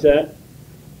a subset.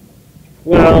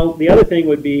 Well, the other thing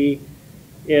would be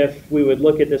if we would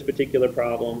look at this particular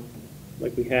problem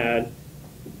like we had,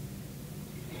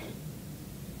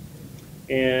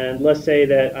 and let's say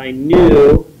that I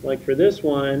knew, like for this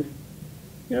one,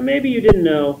 maybe you didn't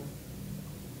know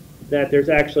that there's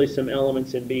actually some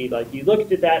elements in B. Like you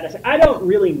looked at that and I said, I don't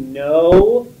really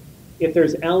know if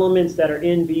there's elements that are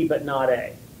in B but not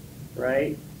A,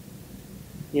 right?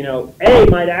 A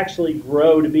might actually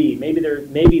grow to B.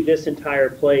 Maybe this entire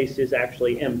place is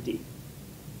actually empty,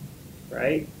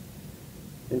 right?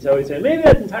 And so we say, maybe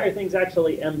that entire thing's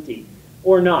actually empty,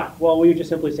 or not. Well, we would just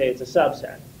simply say it's a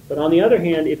subset. But on the other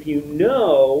hand, if you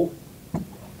know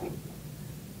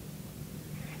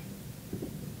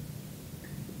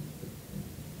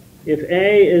if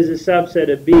A is a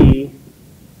subset of B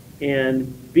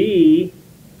and B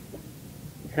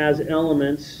has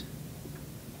elements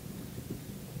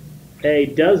A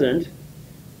doesn't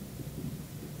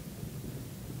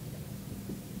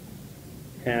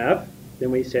have,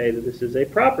 then we say that this is a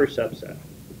proper subset.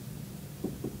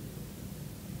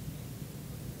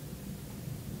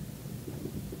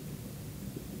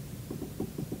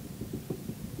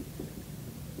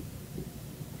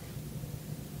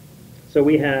 So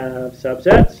we have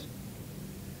subsets,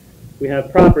 we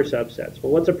have proper subsets.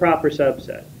 Well, what's a proper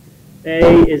subset?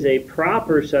 A is a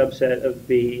proper subset of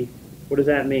B. What does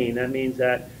that mean? That means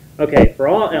that, okay, for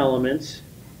all elements,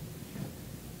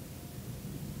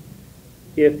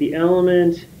 if the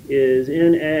element is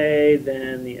in A,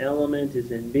 then the element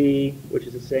is in B, which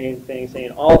is the same thing,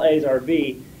 saying all A's are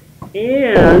B.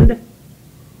 And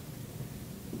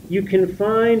you can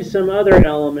find some other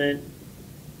element,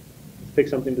 pick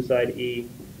something beside E,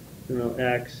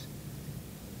 X,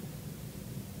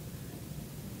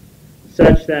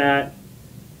 such that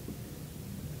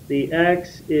the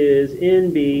X is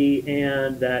in B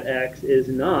and that X is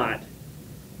not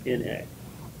in A.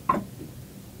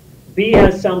 B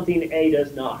has something A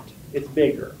does not. It's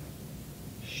bigger,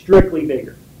 strictly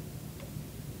bigger.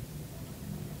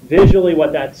 Visually,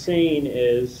 what that's saying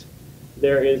is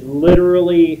there is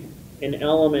literally an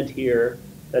element here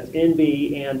that's in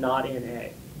B and not in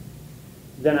A.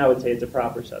 Then I would say it's a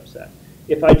proper subset.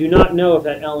 If I do not know if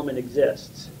that element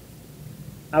exists,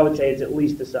 I would say it's at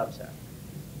least a subset.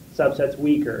 Subset's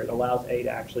weaker. It allows A to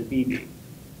actually be B.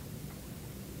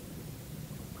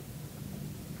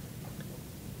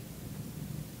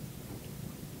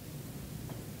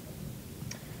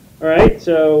 All right,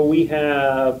 so we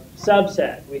have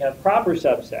subset. We have proper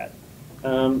subset.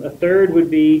 A third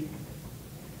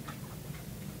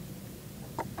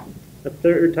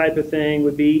type of thing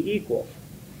would be equal.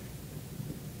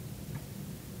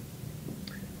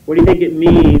 What do you think it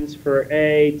means for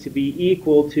A to be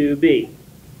equal to B?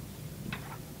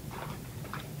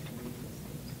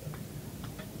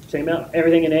 Same amount.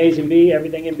 Everything in A is in B,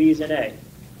 everything in B is in A.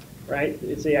 Right?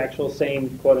 It's the actual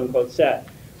same quote-unquote set.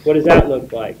 What does that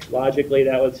look like? Logically,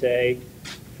 that would say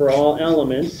for all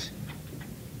elements,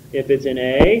 if it's in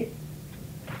A,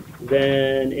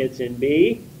 then it's in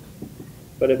B.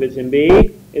 But if it's in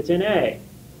B, it's in A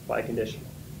by conditional.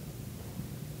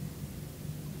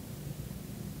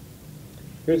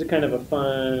 Here's a kind of a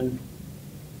fun,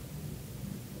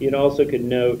 you'd also could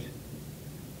note,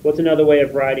 what's another way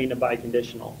of writing a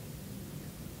biconditional?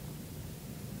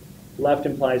 Left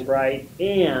implies right,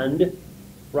 and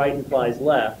right implies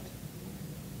left.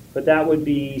 But that would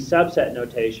be subset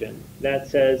notation. That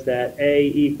says that A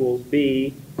equals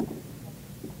B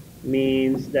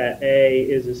means that A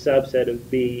is a subset of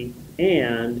B,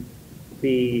 and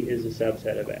B is a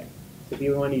subset of A. So if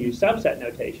you want to use subset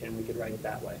notation, we could write it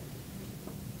that way.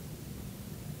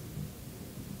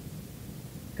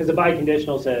 Because the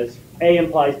biconditional says A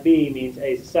implies B means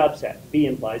A is a subset. B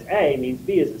implies A means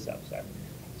B is a subset.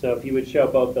 So if you would show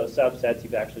both those subsets,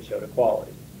 you've actually showed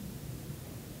equality.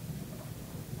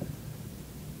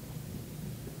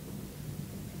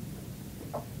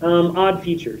 Odd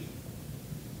features.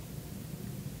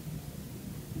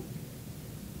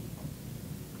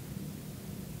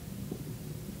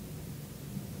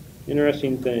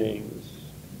 Interesting things.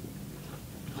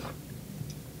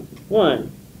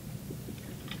 1,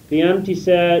 the empty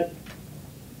set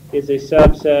is a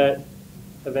subset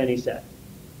of any set.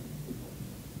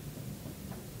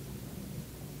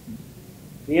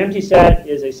 The empty set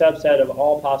is a subset of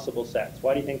all possible sets.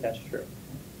 Why do you think that's true?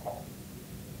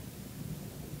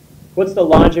 What's the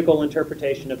logical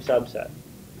interpretation of subset?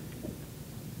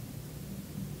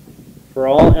 For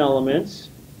all elements,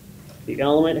 the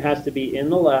element has to be in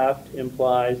the left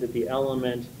implies that the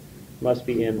element must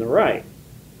be in the right.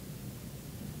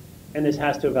 And this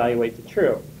has to evaluate the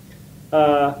true.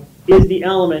 Is the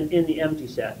element in the empty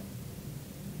set?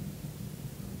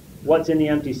 What's in the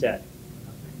empty set?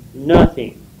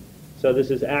 Nothing. So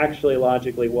this is actually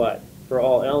logically what? For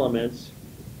all elements,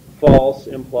 false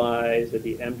implies that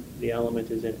the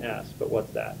element is in S. But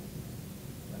what's that?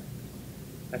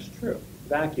 That's true,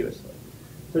 vacuously.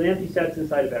 So the empty set's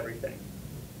inside of everything.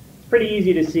 It's pretty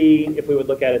easy to see if we would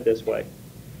look at it this way.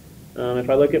 If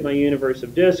I look at my universe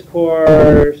of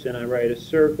discourse and I write a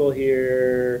circle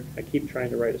here, I keep trying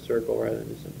to write a circle rather than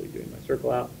just simply doing my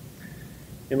circle out.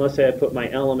 And let's say I put my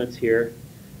elements here,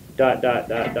 dot, dot,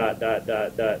 dot, dot, dot,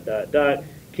 dot, dot, dot, dot.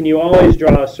 Can you always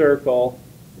draw a circle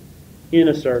in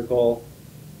a circle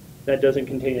that doesn't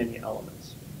contain any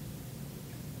elements?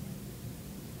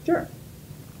 Sure.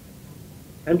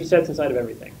 Empty set's inside of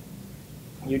everything.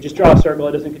 You just draw a circle,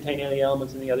 it doesn't contain any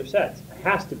elements in the other sets. It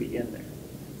has to be in there.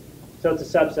 So it's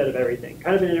a subset of everything.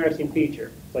 Kind of an interesting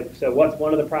feature. It's like, so what's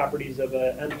one of the properties of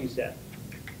an empty set?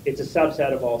 It's a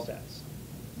subset of all sets,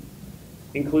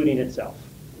 including itself.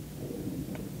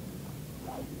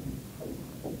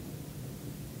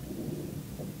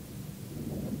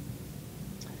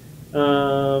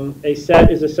 A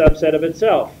set is a subset of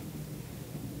itself.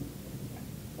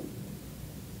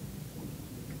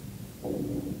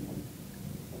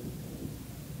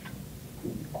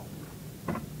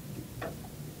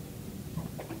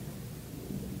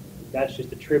 That's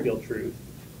just a trivial truth.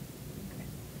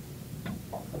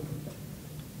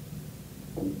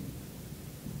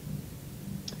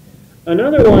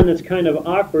 Another one that's kind of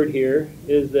awkward here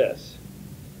is this.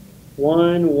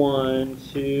 1, 1,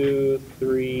 2,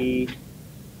 3,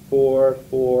 4,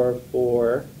 4,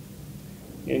 4.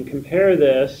 And compare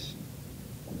this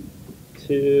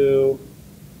to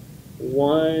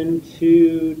 1,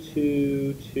 2,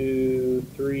 2, 2,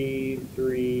 3,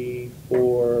 3,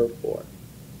 4, 4.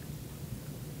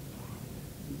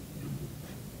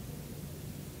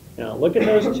 Now look at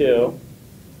those two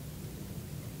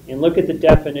and look at the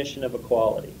definition of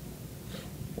equality.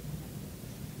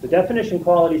 The definition of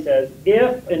equality says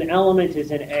if an element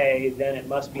is in A, then it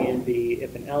must be in B.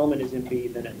 If an element is in B,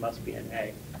 then it must be in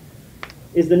A.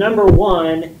 Is the number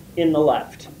 1 in the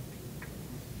left?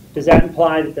 Does that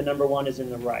imply that the number 1 is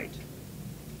in the right?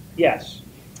 Yes.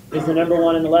 Is the number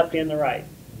 1 in the left and the right?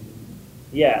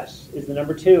 Yes. Is the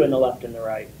number 2 in the left and the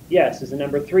right? Yes. Is the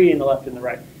number 3 in the left and the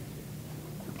right?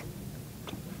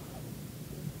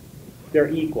 They're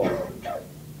equal.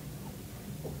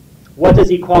 What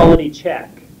does equality check?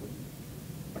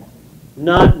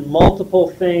 Not multiple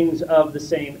things of the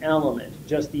same element,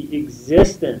 just the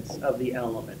existence of the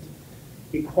element.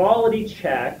 Equality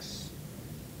checks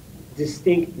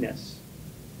distinctness,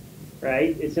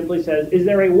 right? It simply says, is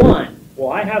there a 1?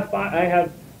 Well, I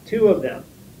have 2 of them.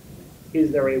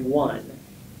 Is there a 1?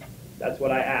 That's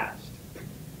what I asked.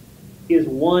 Is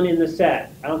 1 in the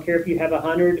set? I don't care if you have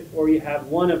 100 or you have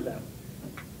 1 of them.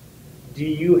 Do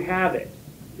you have it?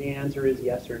 The answer is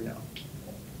yes or no.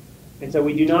 And so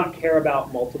we do not care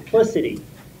about multiplicity.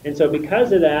 And so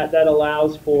because of that, that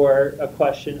allows for a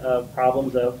question of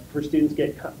problems for students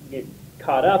get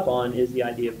caught up on is the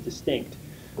idea of distinct.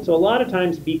 So a lot of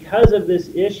times because of this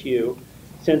issue,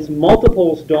 since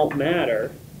multiples don't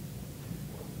matter,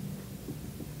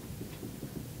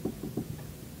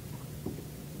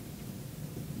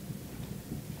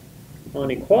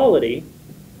 on equality,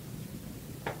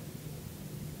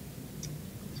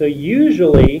 so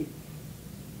usually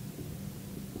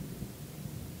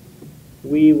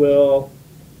we will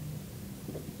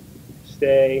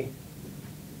stay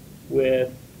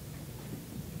with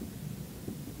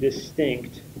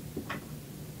distinct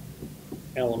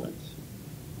elements.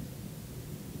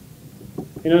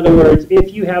 In other words,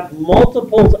 if you have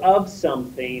multiples of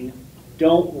something,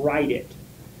 don't write it.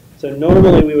 So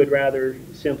normally we would rather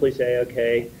simply say,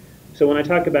 okay, so when I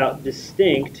talk about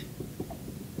distinct,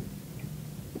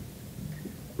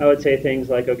 I would say things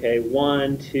like, okay,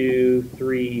 1, 2,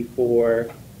 3, 4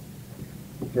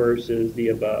 versus the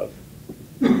above.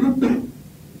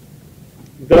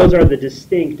 Those are the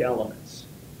distinct elements.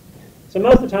 So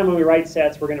most of the time when we write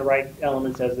sets, we're going to write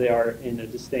elements as they are in a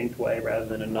distinct way rather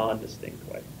than a non-distinct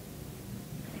way.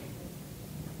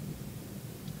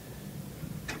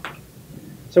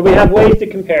 So we have ways to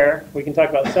compare. We can talk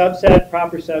about subset,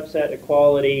 proper subset,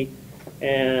 equality,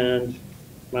 and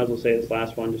might as well say this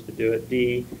last one just to do it.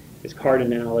 D is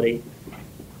cardinality,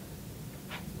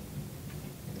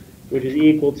 which is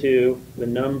equal to the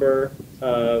number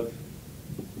of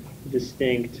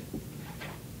distinct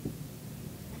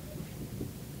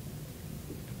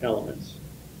elements.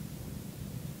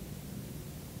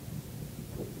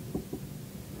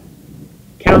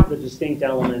 Count the distinct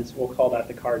elements, we'll call that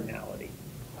the cardinality.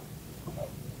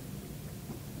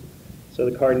 So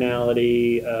the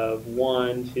cardinality of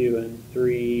 1, 2, and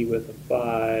 3 with a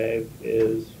 5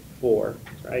 is 4,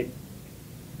 right?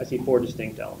 I see 4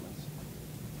 distinct elements.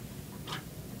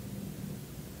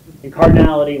 In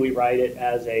cardinality, we write it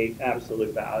as a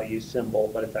absolute value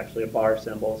symbol, but it's actually a bar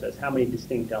symbol. It says, how many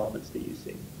distinct elements do you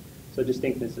see? So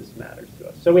distinctness matters to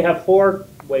us. So we have 4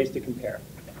 ways to compare.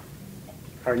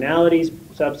 Cardinalities,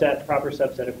 subset, proper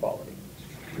subset, equality.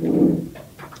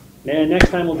 And next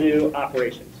time we'll do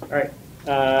operations. All right.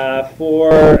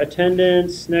 For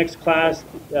attendance, next class,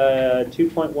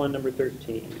 2.1, number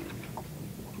 13.